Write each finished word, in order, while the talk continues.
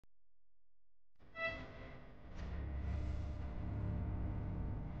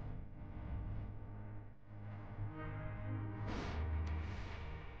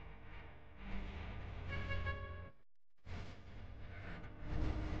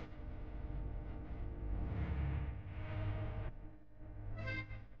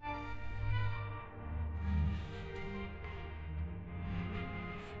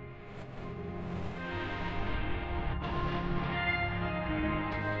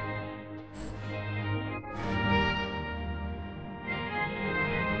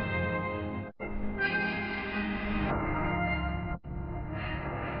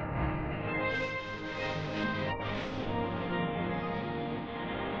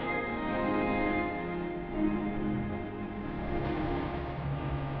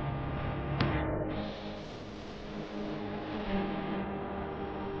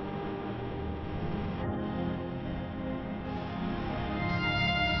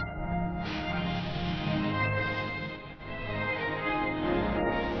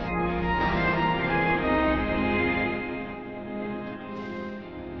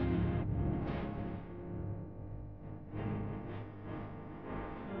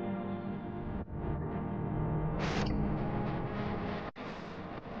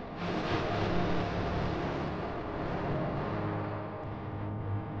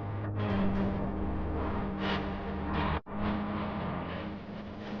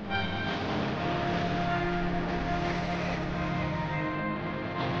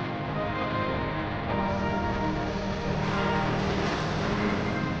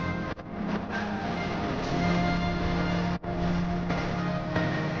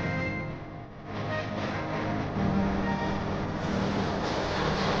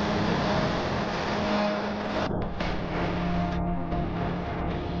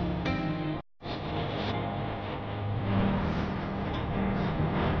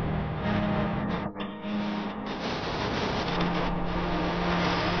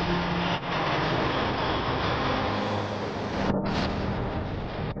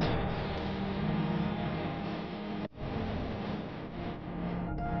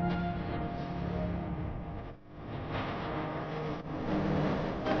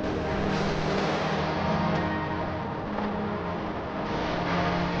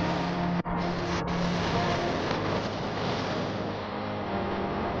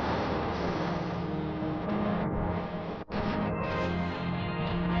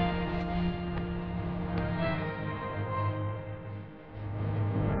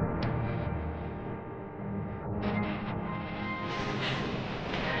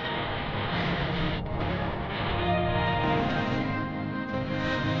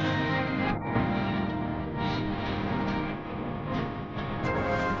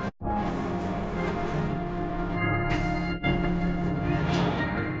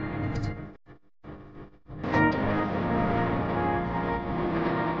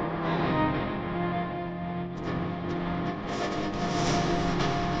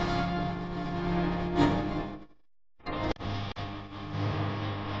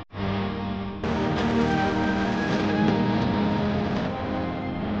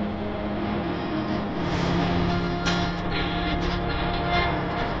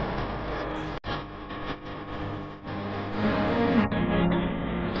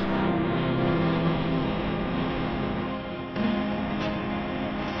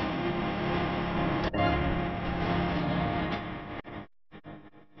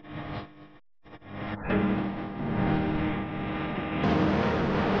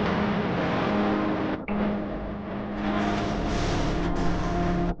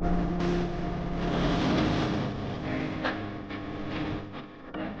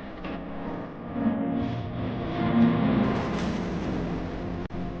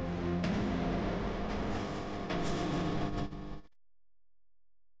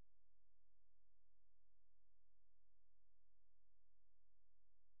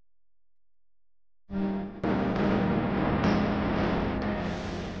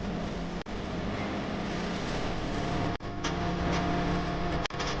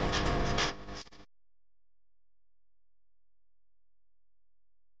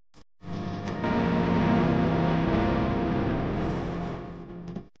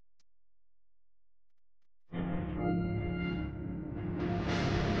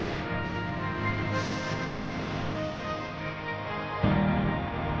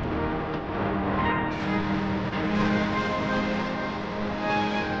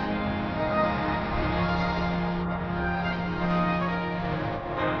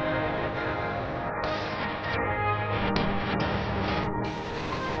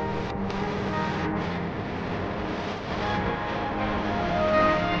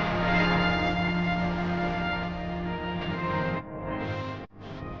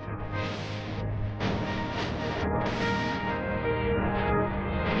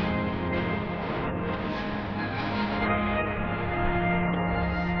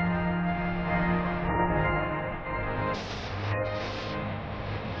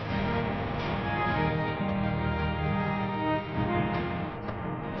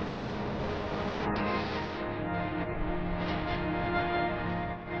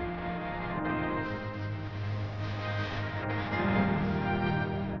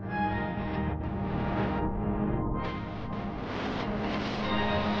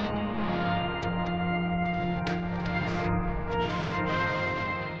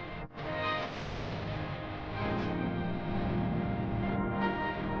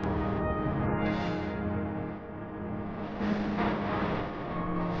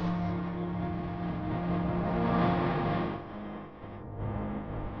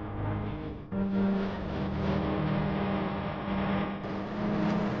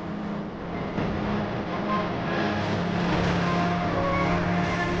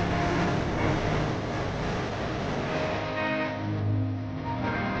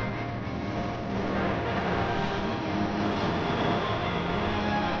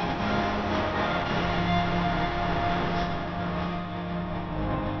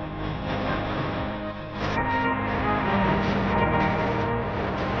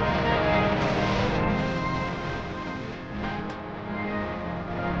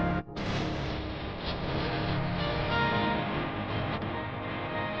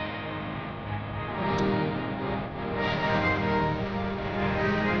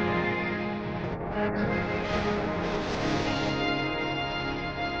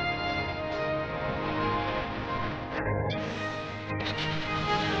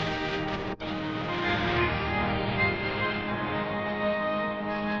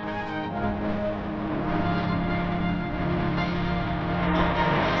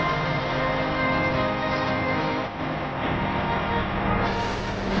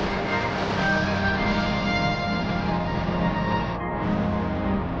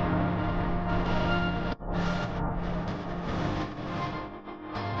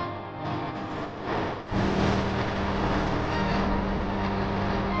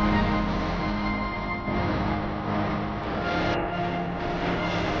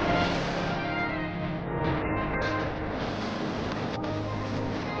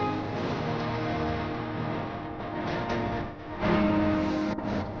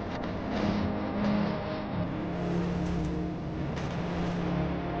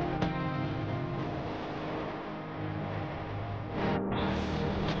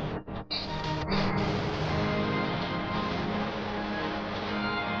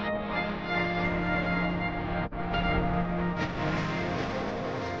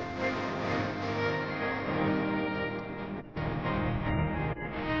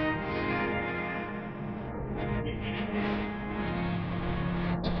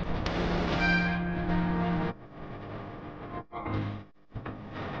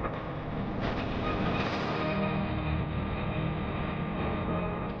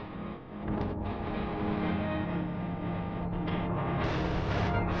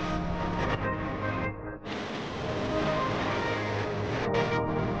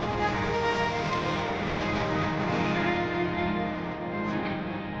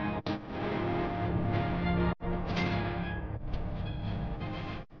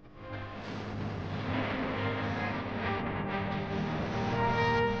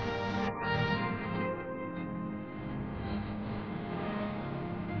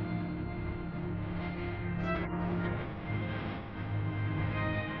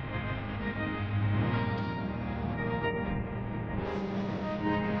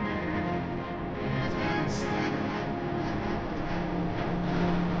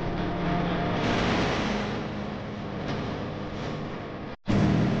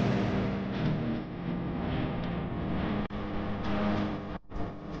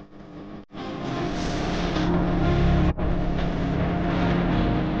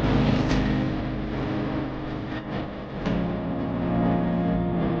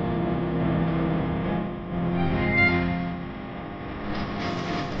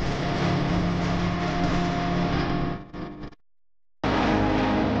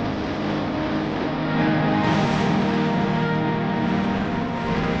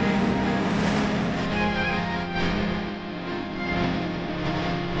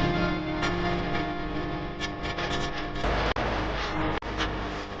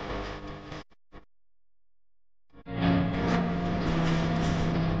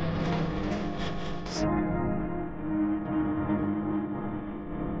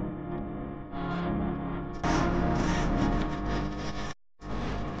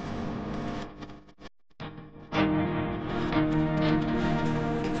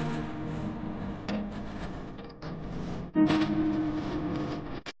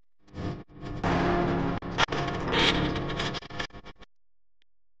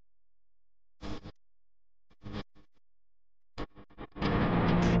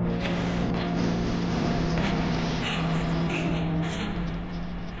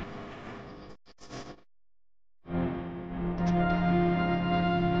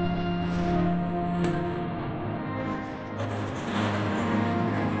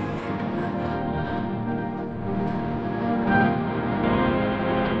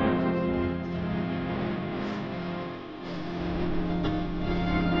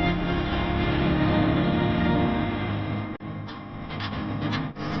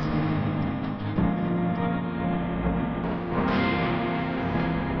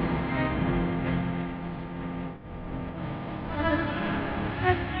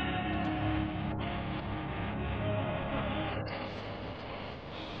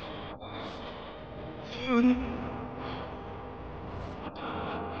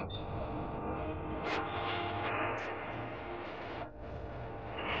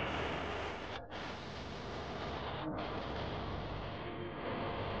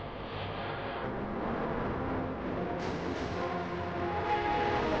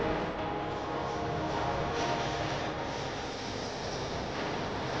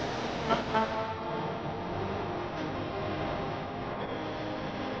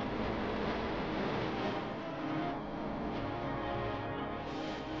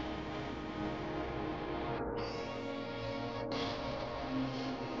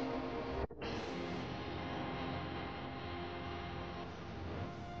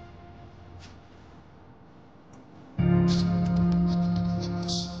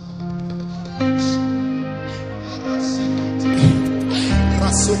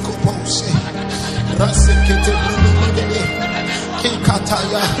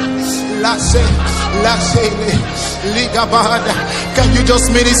Can you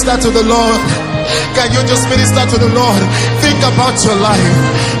just minister to the Lord? Can you just minister to the Lord? Think about your life.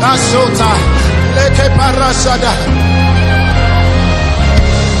 Ashota, leke parashada,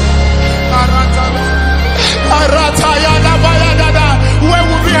 aratayada bayadada. Where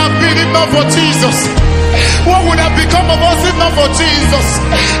would we have been if not for Jesus? What would have become of us if not for Jesus?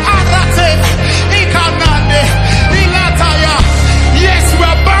 Arate, ikanande, ilataya. Yes, we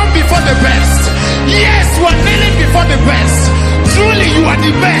are bound before the best. Yes, we are kneeling before the best. Truly, you are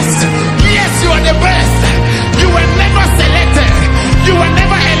the best. Yes, you are the best. You were never selected. You were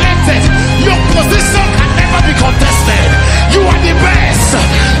never elected. Your position can never be contested. You are the best.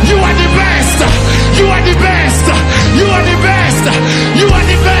 You are the best. You are the best. You are the best. You are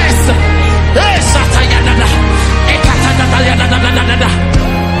the best. Hey, Satayana.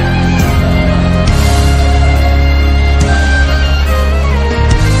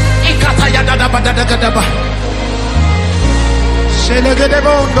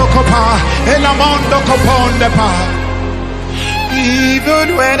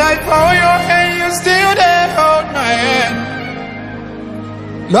 Even when I fall your hand, you still there, hold my hand.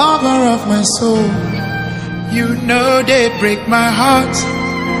 Lover of my soul, you know they break my heart.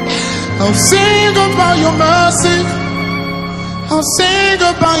 I'll sing about your mercy, I'll sing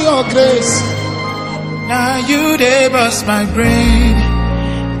about your grace. Now you they bust my brain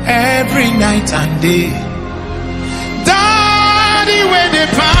every night and day. Daddy, where they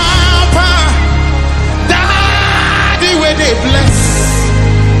pamper, Daddy, where they bless.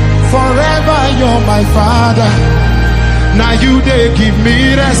 Forever you're my Father. Now you they give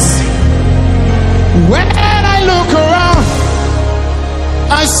me rest. When I look around,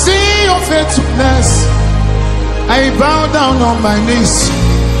 I see your faithfulness. I bow down on my knees,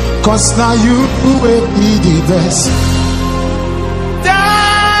 cause now you will be the best.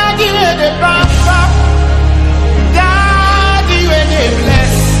 Daddy, where they pamper, Daddy, where they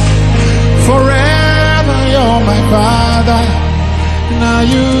bless. Forever you're my Father. Now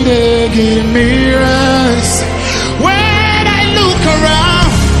you they give me rest. When I look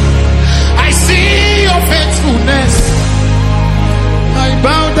around, I see your faithfulness. I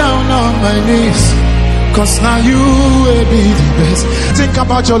bow down on my knees, cause now you will be the best. Think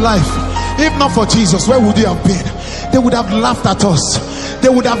about your life. If not for Jesus, where would you have been? They would have laughed at us. They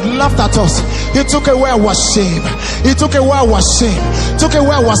would have laughed at us. He took away our shame. He took away our shame. Took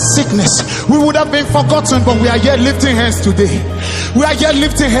away our sickness. We would have been forgotten, but we are yet lifting hands today. We are yet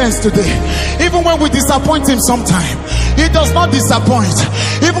lifting hands today. Even when we disappoint him sometimes, he does not disappoint.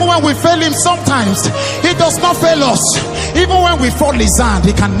 Even when we fail him sometimes, he does not fail us. Even when we fall his hand,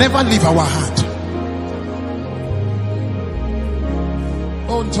 he can never leave our hand.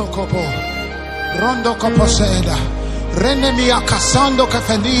 Ontokopo, Rondo Koposeda, Renemia Casando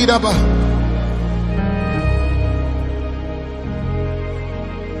Cafenidaba.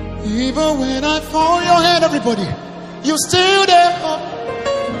 Even when I fall your head, everybody, you still there.